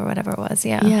to wisdom or whatever it was.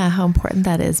 Yeah. Yeah, how important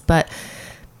that is. But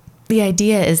the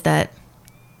idea is that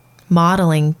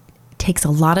modeling takes a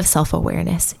lot of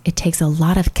self-awareness. It takes a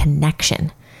lot of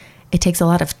connection. It takes a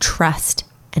lot of trust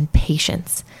and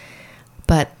patience.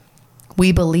 But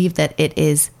we believe that it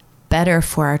is better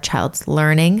for our child's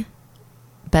learning,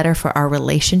 better for our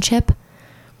relationship,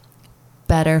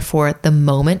 better for the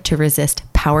moment to resist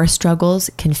power struggles,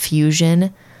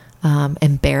 confusion,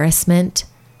 embarrassment,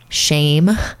 shame,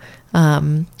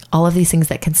 all of these things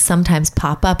that can sometimes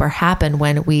pop up or happen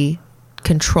when we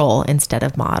control instead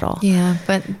of model. Yeah,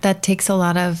 but that takes a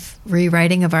lot of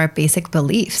rewriting of our basic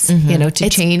beliefs, to It's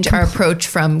change our approach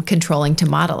from controlling to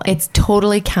modeling. It's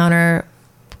totally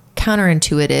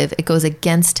counterintuitive. It goes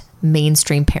against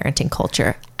mainstream parenting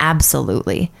culture.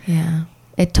 Absolutely. yeah.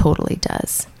 It totally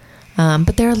does.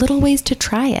 But there are little ways to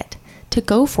try it, to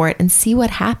go for it and see what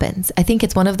happens. I think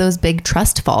it's one of those big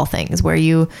trust fall things where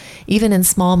you, even in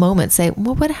small moments, say,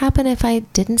 what would happen if I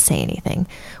didn't say anything?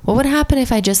 What would happen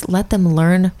if I just let them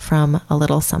learn from a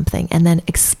little something and then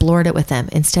explored it with them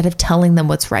instead of telling them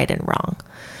what's right and wrong,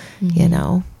 you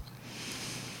know?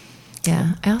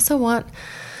 Yeah. I also want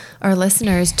our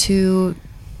listeners to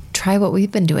try what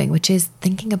we've been doing, which is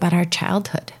thinking about our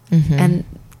childhood. And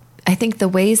I think the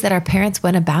ways that our parents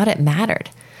went about it mattered,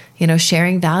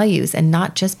 sharing values and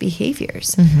not just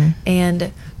behaviors.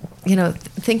 And,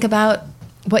 think about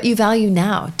what you value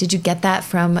now. Did you get that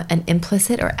from an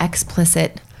implicit or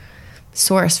explicit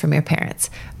source from your parents?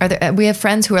 We have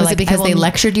friends who are Was like, it because they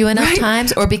lectured you enough Right.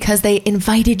 times or because they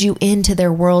invited you into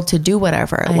their world to do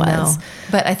whatever it I was? know.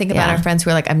 But I think about Yeah. our friends who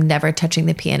are like, I'm never touching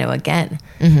the piano again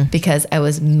because I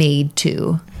was made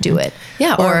to do it.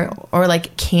 Yeah. Or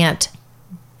like can't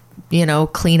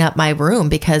clean up my room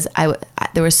because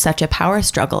there was such a power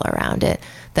struggle around it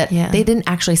that they didn't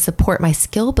actually support my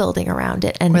skill building around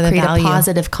it and create a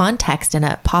positive context and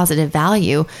a positive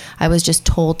value. I was just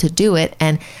told to do it.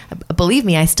 And believe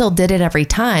me, I still did it every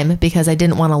time because I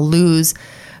didn't want to lose,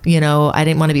 I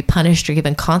didn't want to be punished or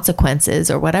given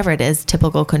consequences or whatever it is,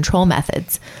 typical control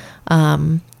methods.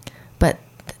 But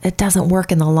it doesn't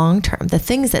work in the long term. The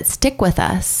things that stick with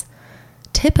us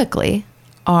typically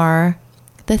are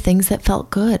the things that felt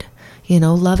good,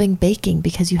 loving baking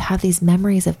because you have these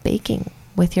memories of baking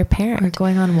with your parent, or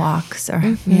going on walks,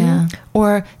 or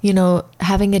or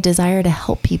having a desire to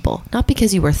help people, not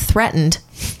because you were threatened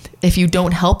if you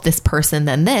don't help this person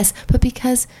then this, but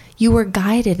because you were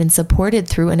guided and supported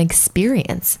through an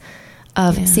experience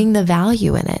of seeing the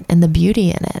value in it and the beauty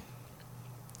in it.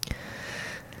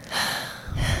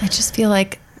 I just feel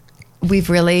like we've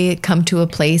really come to a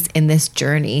place in this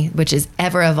journey, which is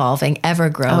ever evolving, ever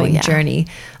growing journey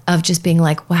of just being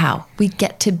like, wow, we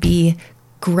get to be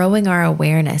growing our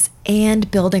awareness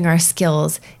and building our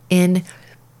skills in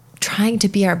trying to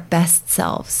be our best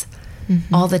selves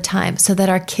all the time so that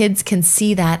our kids can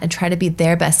see that and try to be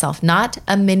their best self, not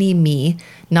a mini me,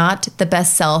 not the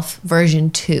best self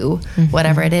version 2,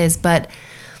 whatever it is, but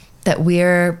that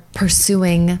we're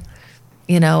pursuing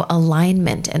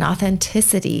alignment and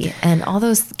authenticity and all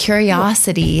those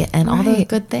curiosity and all those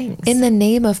good things. In the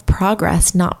name of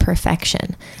progress, not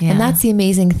perfection. Yeah. And that's the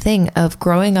amazing thing of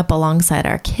growing up alongside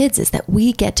our kids is that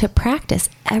we get to practice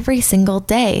every single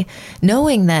day,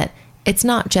 knowing that it's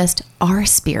not just our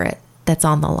spirit that's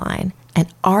on the line and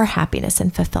our happiness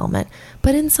and fulfillment,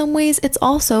 but in some ways it's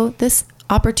also this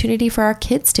opportunity for our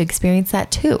kids to experience that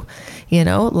too.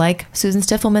 Like Susan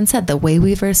Stiffelman said, the way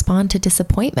we respond to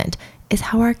disappointment is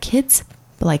how our kids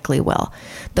likely will.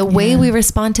 The way we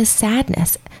respond to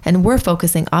sadness, and we're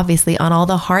focusing obviously on all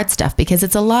the hard stuff because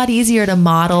it's a lot easier to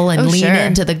model and lean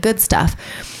into the good stuff.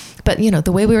 But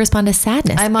the way we respond to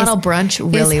sadness, I model brunch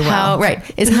really well.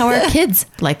 Is how our kids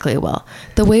likely will.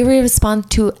 The way we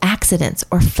respond to accidents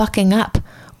or fucking up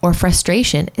or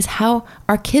frustration is how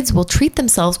our kids will treat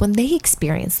themselves when they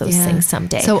experience those things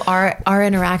someday. So our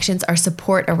interactions, our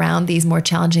support around these more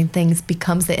challenging things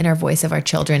becomes the inner voice of our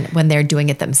children when they're doing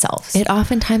it themselves. It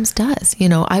oftentimes does.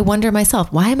 I wonder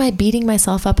myself, why am I beating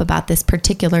myself up about this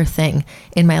particular thing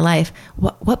in my life?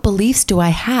 What beliefs do I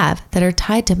have that are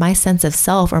tied to my sense of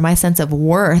self or my sense of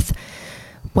worth,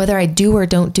 whether I do or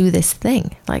don't do this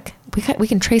thing? Like we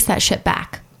can trace that shit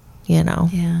back,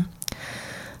 Yeah.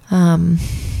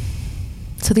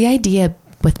 So the idea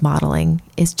with modeling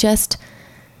is just,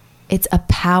 it's a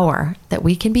power that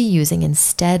we can be using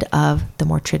instead of the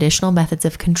more traditional methods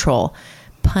of control,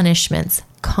 punishments,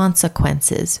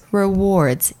 consequences,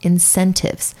 rewards,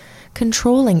 incentives,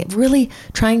 controlling, really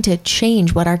trying to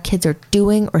change what our kids are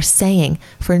doing or saying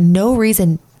for no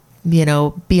reason,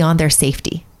 beyond their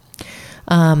safety.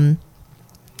 And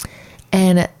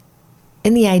in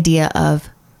the idea of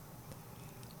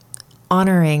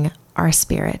honoring our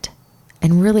spirit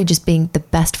and really just being the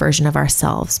best version of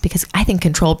ourselves, because I think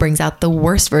control brings out the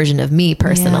worst version of me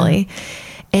personally.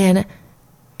 And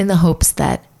in the hopes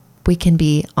that we can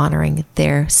be honoring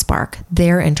their spark,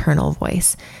 their internal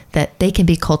voice, that they can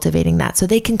be cultivating that so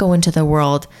they can go into the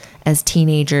world as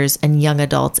teenagers and young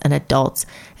adults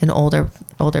and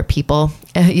older people,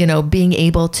 being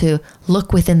able to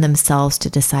look within themselves to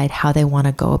decide how they want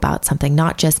to go about something,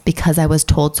 not just because I was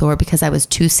told so or because I was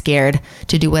too scared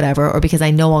to do whatever or because I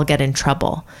know I'll get in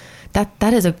trouble.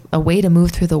 That is a way to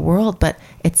move through the world, but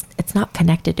it's not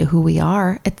connected to who we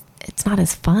are. It's not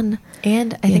as fun.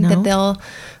 And I think that they'll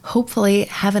hopefully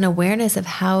have an awareness of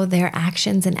how their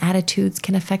actions and attitudes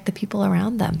can affect the people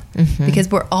around them. Because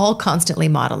we're all constantly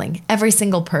modeling, every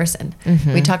single person.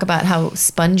 We talk about how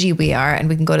spongy we are, and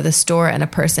we can go to the store and a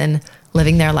person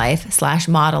living their life /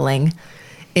 modeling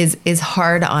is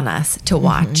hard on us to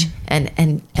watch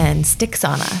and sticks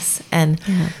on us. And,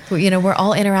 we're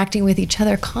all interacting with each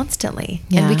other constantly.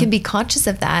 And we can be conscious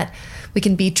of that. We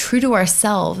can be true to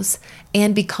ourselves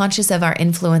and be conscious of our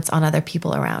influence on other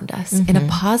people around us in a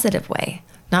positive way,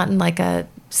 not in like a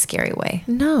scary way.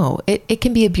 No, it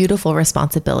can be a beautiful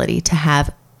responsibility to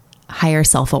have higher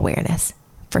self-awareness,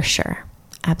 for sure.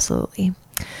 Absolutely.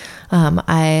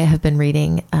 I have been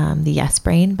reading The Yes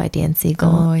Brain by Dan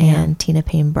Siegel and Tina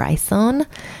Payne Bryson.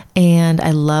 And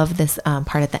I love this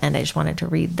part at the end. I just wanted to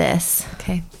read this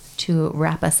to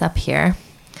wrap us up here.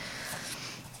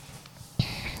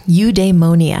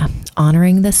 Eudaimonia,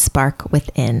 honoring the spark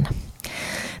within.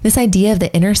 This idea of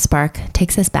the inner spark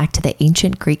takes us back to the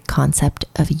ancient Greek concept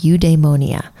of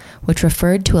eudaimonia, which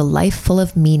referred to a life full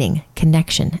of meaning,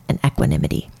 connection, and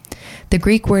equanimity. The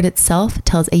Greek word itself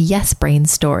tells a yes brain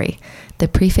story. The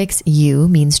prefix "eu"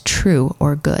 means true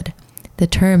or good. The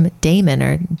term daemon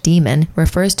or demon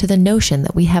refers to the notion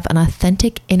that we have an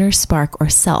authentic inner spark or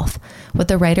self, what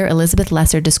the writer Elizabeth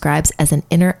Lesser describes as an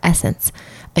inner essence,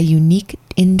 a unique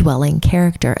indwelling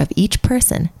character of each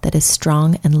person that is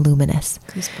strong and luminous.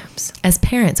 Goosebumps. As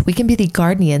parents, we can be the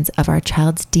guardians of our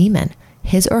child's demon,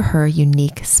 his or her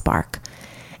unique spark.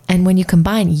 And when you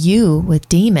combine you with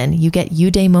demon, you get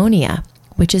eudaimonia,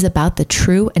 which is about the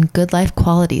true and good life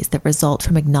qualities that result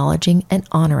from acknowledging and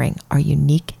honoring our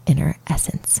unique inner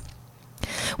essence.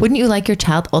 Wouldn't you like your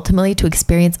child ultimately to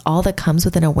experience all that comes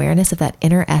with an awareness of that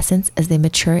inner essence as they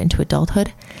mature into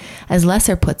adulthood? As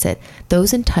Lesser puts it,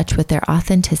 those in touch with their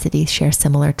authenticity share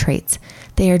similar traits.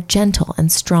 They are gentle and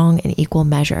strong in equal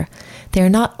measure. They are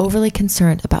not overly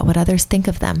concerned about what others think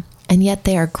of them, and yet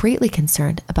they are greatly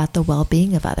concerned about the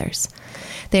well-being of others.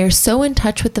 They are so in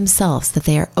touch with themselves that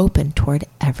they are open toward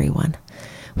everyone.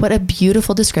 What a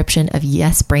beautiful description of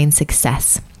yes brain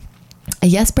success. A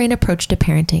yes brain approach to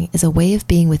parenting is a way of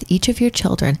being with each of your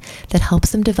children that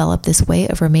helps them develop this way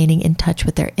of remaining in touch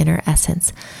with their inner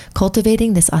essence,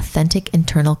 cultivating this authentic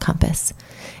internal compass.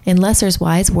 In Lesser's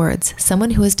wise words,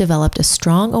 someone who has developed a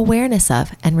strong awareness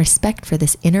of and respect for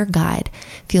this inner guide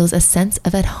feels a sense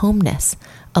of at-homeness,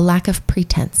 a lack of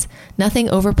pretense, nothing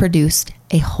overproduced,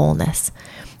 a wholeness.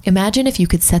 Imagine if you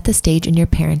could set the stage in your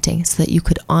parenting so that you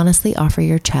could honestly offer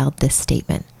your child this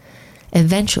statement.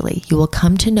 Eventually, you will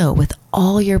come to know with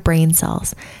all your brain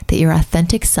cells that your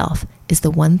authentic self is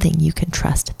the one thing you can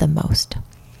trust the most.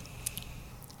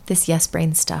 This yes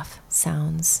brain stuff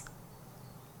sounds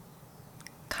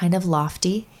kind of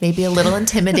lofty, maybe a little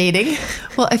intimidating.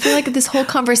 Well, I feel like this whole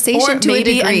conversation or to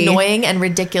maybe a degree, annoying and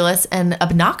ridiculous and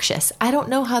obnoxious. I don't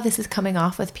know how this is coming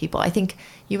off with people. I think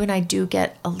you and I do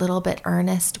get a little bit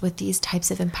earnest with these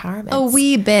types of empowerments. a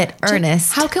wee bit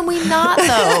earnest. How can we not,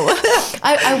 though?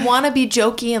 I want to be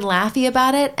jokey and laughy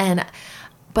about it,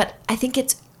 but I think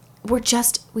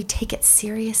we take it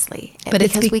seriously, But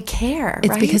it's because we care. It's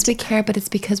right? because we care, but it's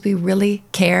because we really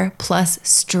care, plus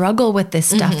struggle with this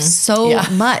stuff so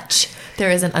much.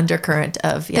 There is an undercurrent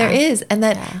of There is. And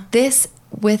that this,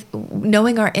 with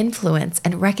knowing our influence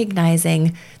and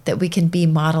recognizing that we can be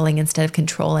modeling instead of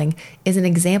controlling, is an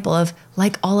example of,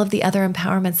 like all of the other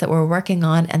empowerments that we're working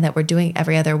on and that we're doing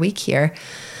every other week here,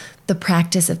 the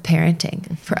practice of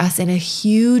parenting for us in a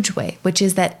huge way, which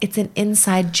is that it's an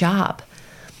inside job.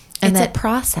 And it's a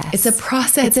process. It's a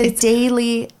process. It's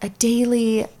a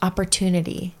daily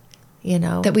opportunity,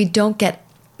 that we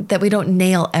don't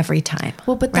nail every time.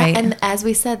 Well, but right? and as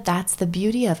we said, that's the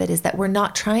beauty of it, is that we're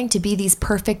not trying to be these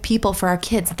perfect people for our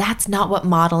kids. That's not what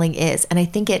modeling is. And I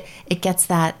think it gets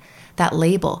that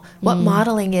label. What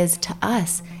modeling is to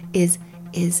us is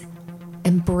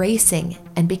embracing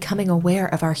and becoming aware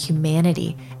of our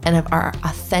humanity and of our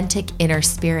authentic inner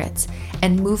spirits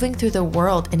and moving through the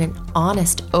world in an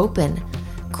honest, open,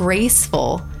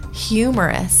 graceful,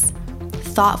 humorous,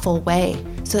 thoughtful way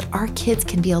so that our kids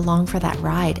can be along for that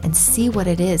ride and see what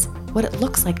it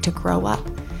looks like to grow up.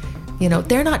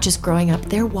 They're not just growing up,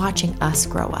 they're watching us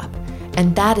grow up.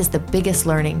 And that is the biggest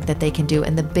learning that they can do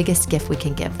and the biggest gift we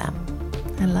can give them.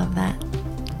 I love that.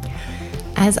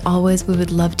 As always, we would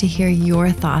love to hear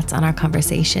your thoughts on our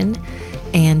conversation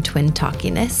and twin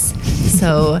talkiness.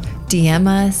 So DM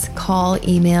us, call,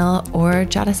 email, or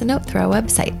jot us a note through our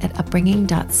website at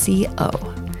upbringing.co.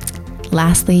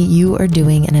 Lastly, you are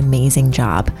doing an amazing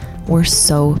job. We're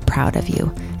so proud of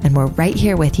you, and we're right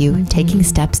here with you, taking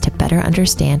steps to better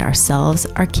understand ourselves,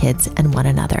 our kids, and one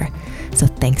another. So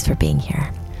thanks for being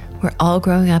here. We're all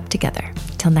growing up together.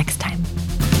 Till next time.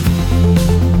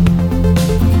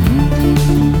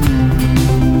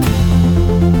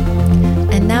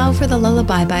 And now for the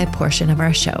lullaby portion of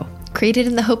our show, created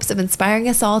in the hopes of inspiring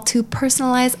us all to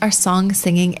personalize our song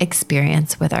singing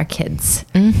experience with our kids.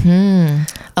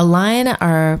 Align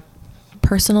our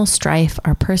personal strife,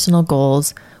 our personal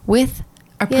goals with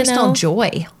Our personal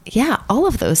joy. Yeah, all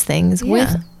of those things with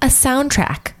a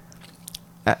soundtrack,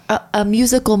 a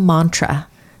musical mantra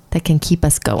that can keep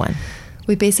us going.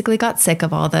 We basically got sick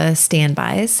of all the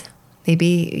standbys.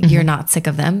 Maybe you're not sick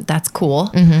of them. That's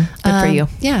cool. Good for you.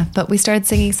 Yeah, but we started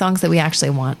singing songs that we actually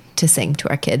want to sing to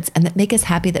our kids and that make us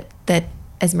happy, that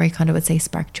as Marie Kondo would say,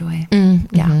 spark joy.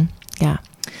 Yeah.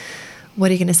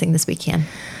 What are you going to sing this week, Ann?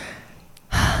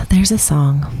 There's a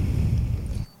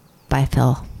song by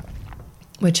Phil.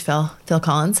 Which Phil? Phil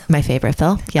Collins? My favorite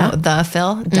Phil. Yeah. Oh, the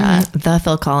Phil? Duh. The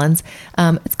Phil Collins.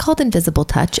 It's called Invisible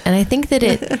Touch. And I think that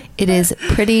it is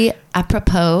pretty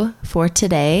apropos for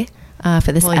today,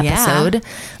 for this episode,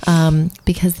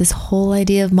 because this whole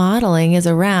idea of modeling is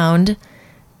around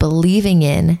believing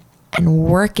in and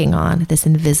working on this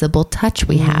invisible touch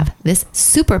we have, this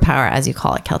superpower, as you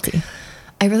call it, Kelty.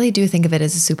 I really do think of it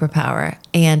as a superpower.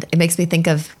 And it makes me think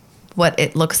of what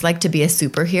it looks like to be a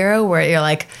superhero, where you're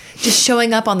like just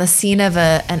showing up on the scene of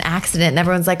an accident and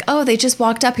everyone's like, oh, they just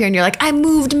walked up here. And you're like, I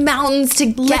moved mountains to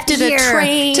Lifted get here, a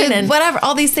train to and whatever,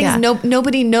 all these things. Yeah.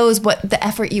 Nobody knows what the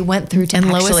effort you went through to And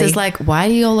actually. Lois is like, why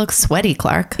do you look sweaty,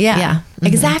 Clark? Yeah.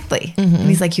 Exactly. And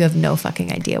he's like, you have no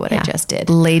fucking idea what I just did.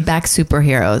 Laid back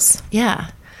superheroes.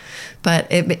 Yeah. But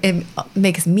it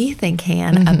makes me think,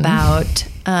 Han, about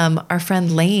our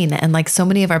friend Lane, and like so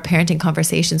many of our parenting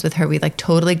conversations with her, we like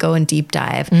totally go in deep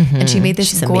dive. And she made this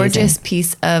She's gorgeous amazing.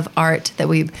 piece of art that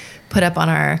we put up on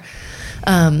our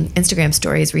Instagram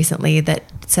stories recently that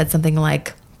said something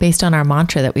like, Based on our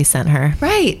mantra that we sent her.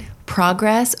 right,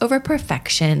 progress over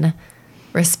perfection,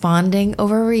 responding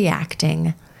over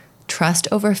reacting, trust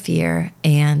over fear,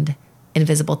 and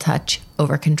invisible touch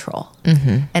over control.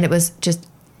 And it was just,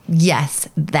 yes,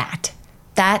 that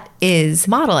is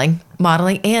Modeling.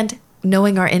 and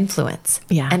knowing our influence.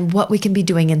 Yeah. And what we can be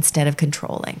doing instead of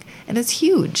controlling. And it's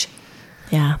huge.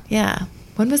 Yeah. Yeah.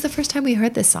 When was the first time we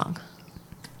heard this song?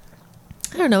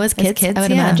 I don't know, as kids, I would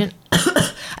yeah. imagine.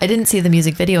 I didn't see the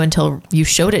music video until you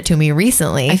showed it to me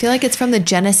recently. I feel like it's from the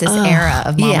Genesis era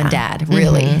of mom and dad,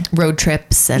 really. Road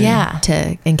trips and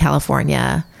in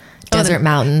California, desert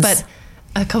mountains. But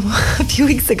a few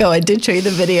weeks ago, I did show you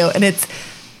the video, and it's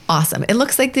awesome. It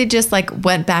looks like they just like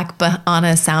went back on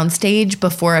a sound stage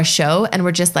before a show and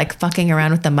were just like fucking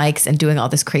around with the mics and doing all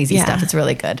this crazy stuff. It's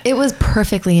really good. It was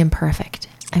perfectly imperfect.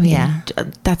 I mean,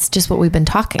 that's just what we've been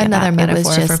talking Another about.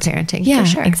 metaphor for parenting. Yeah, for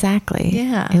sure. Exactly.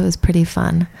 Yeah. It was pretty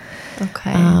fun.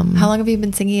 Okay. How long have you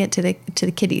been singing it to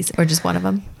the kiddies, or just one of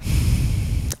them?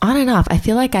 On and off. I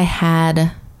feel like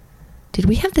did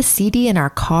we have the CD in our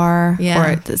car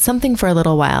or something for a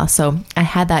little while? So I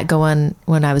had that going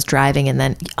when I was driving, and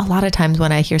then a lot of times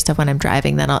when I hear stuff when I'm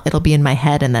driving, then it'll be in my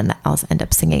head, and then I'll end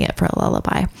up singing it for a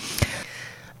lullaby.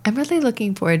 I'm really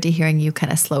looking forward to hearing you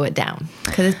kind of slow it down,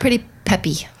 because it's pretty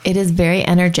peppy. It is very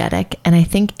energetic, and I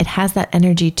think it has that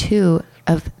energy too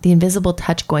of the invisible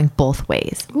touch going both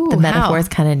ways. Ooh, the metaphor how? is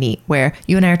kind of neat, where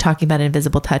you and I are talking about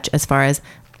invisible touch as far as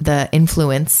the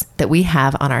influence that we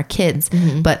have on our kids.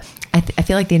 But I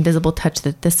feel like the invisible touch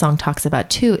that this song talks about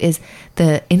too is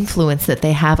the influence that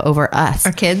they have over us.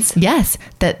 Our kids? Yes.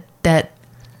 That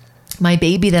my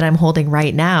baby that I'm holding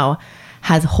right now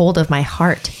has hold of my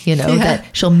heart, that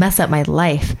she'll mess up my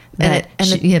life.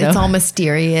 It's all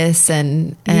mysterious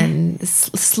and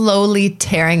slowly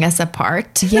tearing us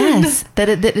apart. Yes, that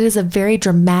it is a very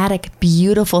dramatic,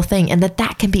 beautiful thing, and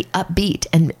that can be upbeat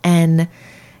and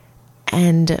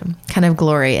kind of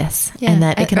glorious, and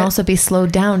that it can also be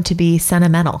slowed down to be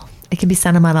sentimental. It can be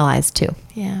sentimentalized too.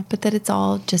 Yeah, but that it's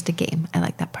all just a game. I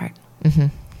like that part. Yeah,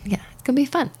 it's gonna be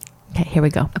fun. Okay, here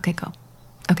we go. Okay, go.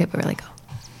 Okay, but really go.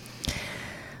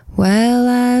 Well,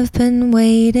 I've been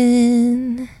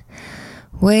waiting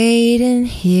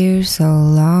here so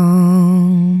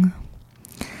long,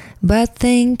 but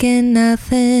thinking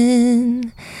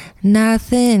nothing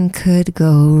could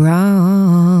go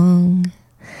wrong.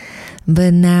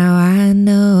 But now I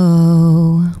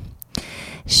know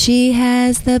she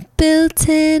has the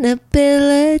built-in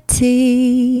ability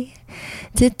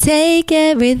to take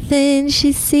everything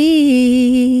she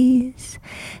sees.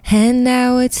 And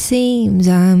now it seems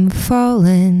I'm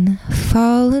falling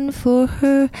for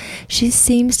her. She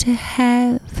seems to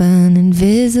have an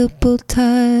invisible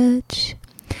touch.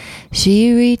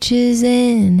 She reaches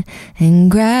in and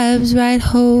grabs right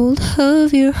hold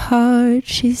of your heart.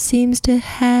 She seems to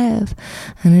have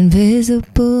an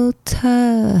invisible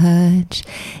touch.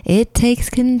 It takes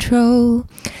control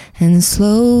and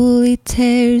slowly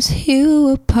tears you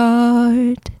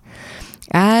apart.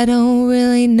 I don't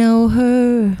really know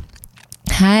her,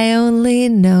 I only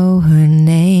know her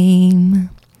name.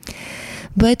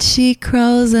 But she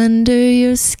crawls under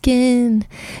your skin,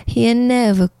 you're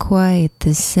never quite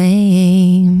the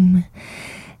same.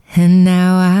 And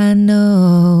now I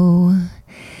know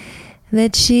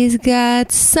that she's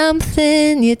got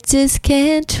something you just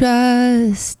can't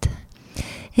trust.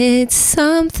 It's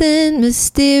something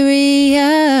mysterious.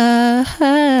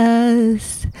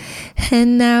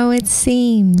 And now it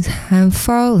seems I'm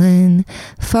falling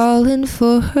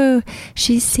for her.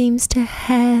 She seems to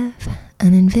have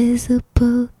an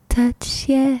invisible touch,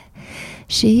 yeah.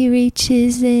 She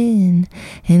reaches in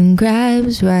and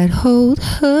grabs right hold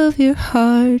of your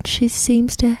heart. She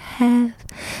seems to have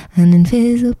an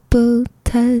invisible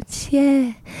touch,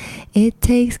 yeah. It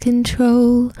takes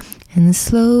control and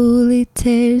slowly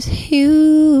tears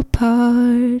you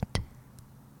apart.